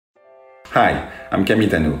Hi, I'm Camille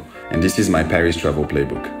Tanoh, and this is my Paris travel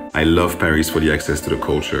playbook. I love Paris for the access to the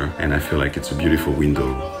culture, and I feel like it's a beautiful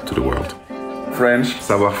window to the world. French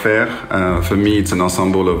savoir-faire, for me, it's an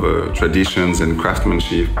ensemble of traditions and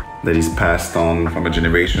craftsmanship that is passed on from a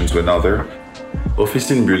generation to another.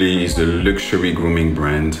 Officine Bully is the luxury grooming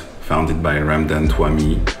brand founded by Ramdan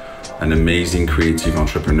Touami, an amazing creative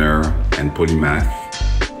entrepreneur and polymath.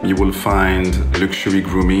 You will find luxury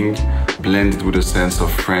grooming blended with a sense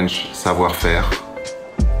of French savoir-faire.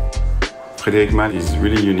 Frédéric Malle is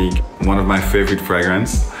really unique. One of my favorite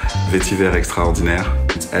fragrances, Vétiver Extraordinaire.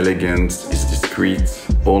 It's elegant, it's discreet.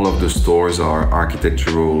 All of the stores are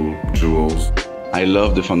architectural jewels. I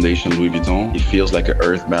love the foundation Louis Vuitton. It feels like an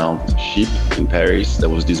earthbound ship in Paris that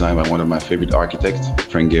was designed by one of my favorite architects,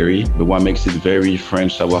 Gehry. But what makes it very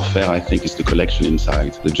French savoir-faire, I think, is the collection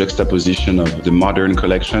inside. The juxtaposition of the modern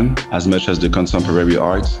collection, as much as the contemporary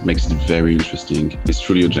art, makes it very interesting. It's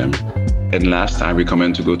truly a gem. And last, I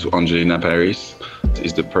recommend to go to Angelina Paris.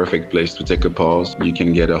 It's the perfect place to take a pause. You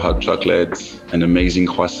can get a hot chocolate, an amazing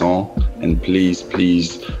croissant, and please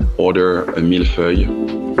order a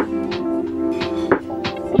millefeuille.